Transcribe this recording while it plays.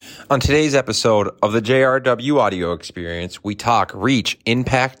On today's episode of the Jrdubuuu Audio Experience, we talk reach,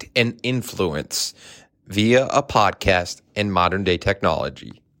 impact, and influence via a podcast and modern-day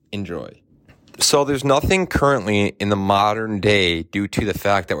technology. Enjoy. So there's nothing currently in the modern day, due to the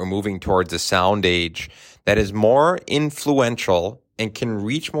fact that we're moving towards a sound age, that is more influential and can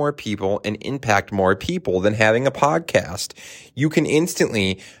reach more people and impact more people than having a podcast. You can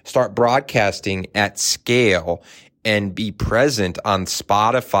instantly start broadcasting at scale and be present on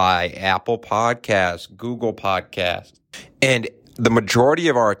Spotify, Apple Podcasts, Google Podcasts. And the majority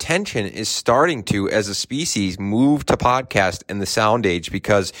of our attention is starting to, as a species, move to podcast in the sound age,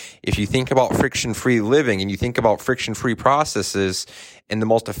 because if you think about friction-free living and you think about friction-free processes and the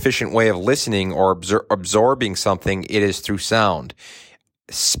most efficient way of listening or absorbing something, it is through sound.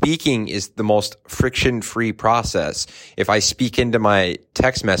 Speaking is the most friction-free process. If I speak into my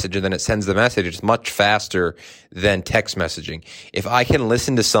text message and then it sends the message, it's much faster than text messaging. If I can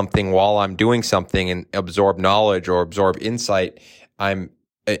listen to something while I'm doing something and absorb knowledge or absorb insight, I'm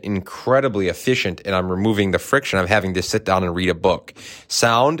incredibly efficient and I'm removing the friction of having to sit down and read a book.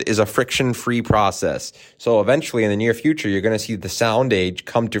 Sound is a friction-free process. So eventually in the near future, you're going to see the sound age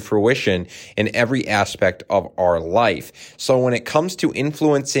come to fruition in every aspect of our life. So when it comes to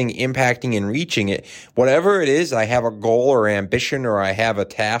influencing, impacting, and reaching it, whatever it is, I have a goal or ambition or I have a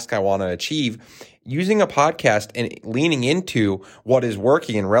task I want to achieve, using a podcast and leaning into what is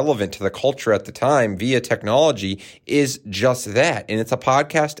working and relevant to the culture at the time via technology is just that. And it's a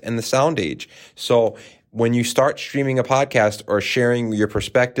podcast and the sound age. So when you start streaming a podcast or sharing your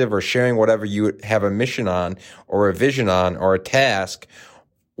perspective or sharing whatever you have a mission on or a vision on or a task,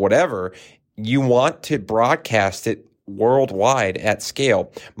 whatever, you want to broadcast it worldwide at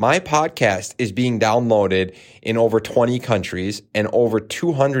scale. My podcast is being downloaded in over 20 countries and over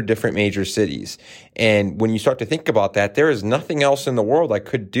 200 different major cities. And when you start to think about that, there is nothing else in the world I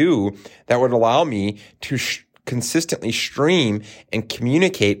could do that would allow me to consistently stream and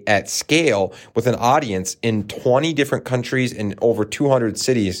communicate at scale with an audience in 20 different countries and over 200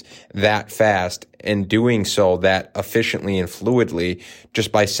 cities that fast, and doing so that efficiently and fluidly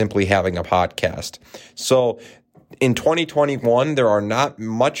just by simply having a podcast. So in 2021, there are not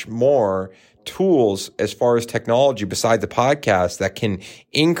much more tools as far as technology besides the podcast that can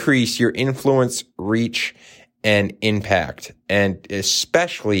increase your influence, reach, and impact. And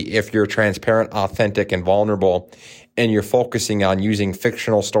especially if you're transparent, authentic, and vulnerable, and you're focusing on using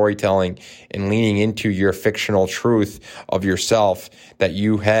fictional storytelling and leaning into your fictional truth of yourself that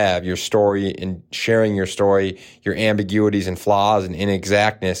you have, your story, and sharing your story, your ambiguities and flaws and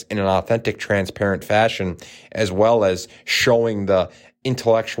inexactness in an authentic, transparent fashion, as well as showing the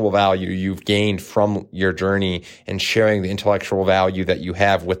intellectual value you've gained from your journey and sharing the intellectual value that you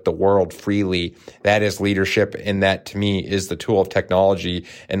have with the world freely. That is leadership, and that to me is the tool of technology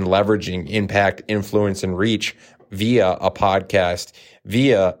and leveraging impact, influence, and reach via a podcast,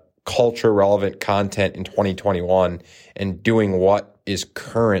 via culture relevant content in 2021, and doing what is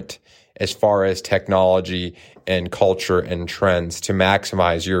current as far as technology and culture and trends to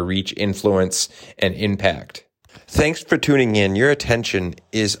maximize your reach, influence, and impact. Thanks for tuning in. Your attention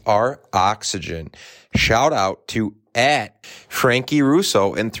is our oxygen. Shout out to at Frankie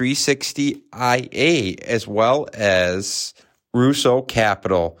Russo and 360IA, as well as Russo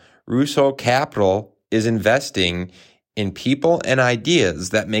Capital. Russo Capital is investing in people and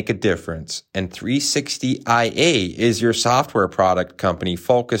ideas that make a difference. And 360IA is your software product company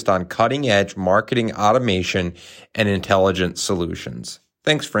focused on cutting-edge marketing automation and intelligent solutions.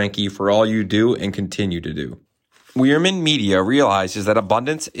 Thanks, Frankie, for all you do and continue to do. Weirman Media realizes that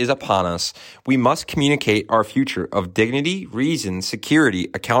abundance is upon us. We must communicate our future of dignity, reason, security,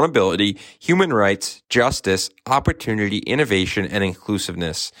 accountability, human rights, justice, opportunity, innovation, and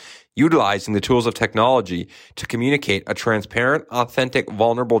inclusiveness. Utilizing the tools of technology to communicate a transparent, authentic,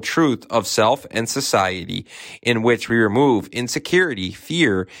 vulnerable truth of self and society, in which we remove insecurity,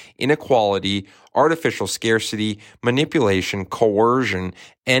 fear, inequality, artificial scarcity, manipulation, coercion,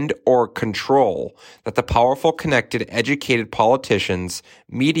 and or control that the powerful, connected, educated politicians,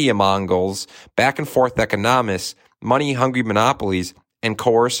 media mongols, back and forth economists, money-hungry monopolies, and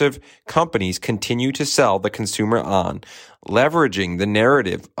coercive companies continue to sell the consumer on, leveraging the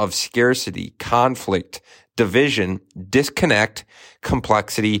narrative of scarcity, conflict, division, disconnect,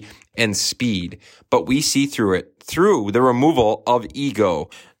 complexity, and speed. But we see through it, through the removal of ego,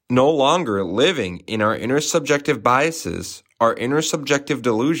 no longer living in our inner subjective biases, our inner subjective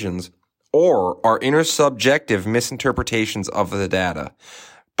delusions, or our inner subjective misinterpretations of the data,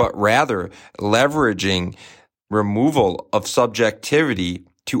 but rather leveraging removal of subjectivity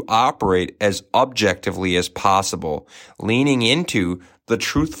to operate as objectively as possible, leaning into the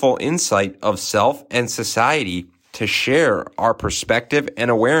truthful insight of self and society to share our perspective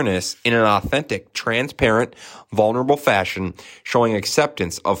and awareness in an authentic, transparent, vulnerable fashion, showing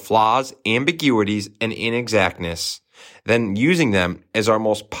acceptance of flaws, ambiguities, and inexactness, then using them as our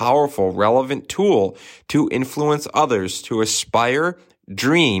most powerful, relevant tool to influence others to aspire,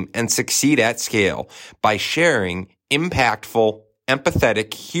 dream, and succeed at scale by sharing impactful,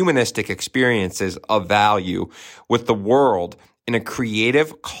 empathetic, humanistic experiences of value with the world in a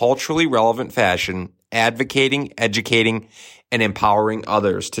creative, culturally relevant fashion, advocating, educating, and empowering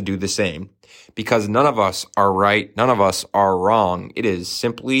others to do the same. Because none of us are right, none of us are wrong. It is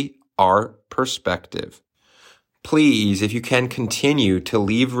simply our perspective. Please, if you can, continue to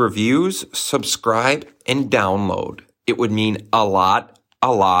leave reviews, subscribe, and download. It would mean a lot,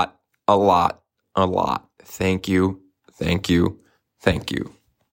 a lot, a lot, a lot. Thank you, thank you, thank you.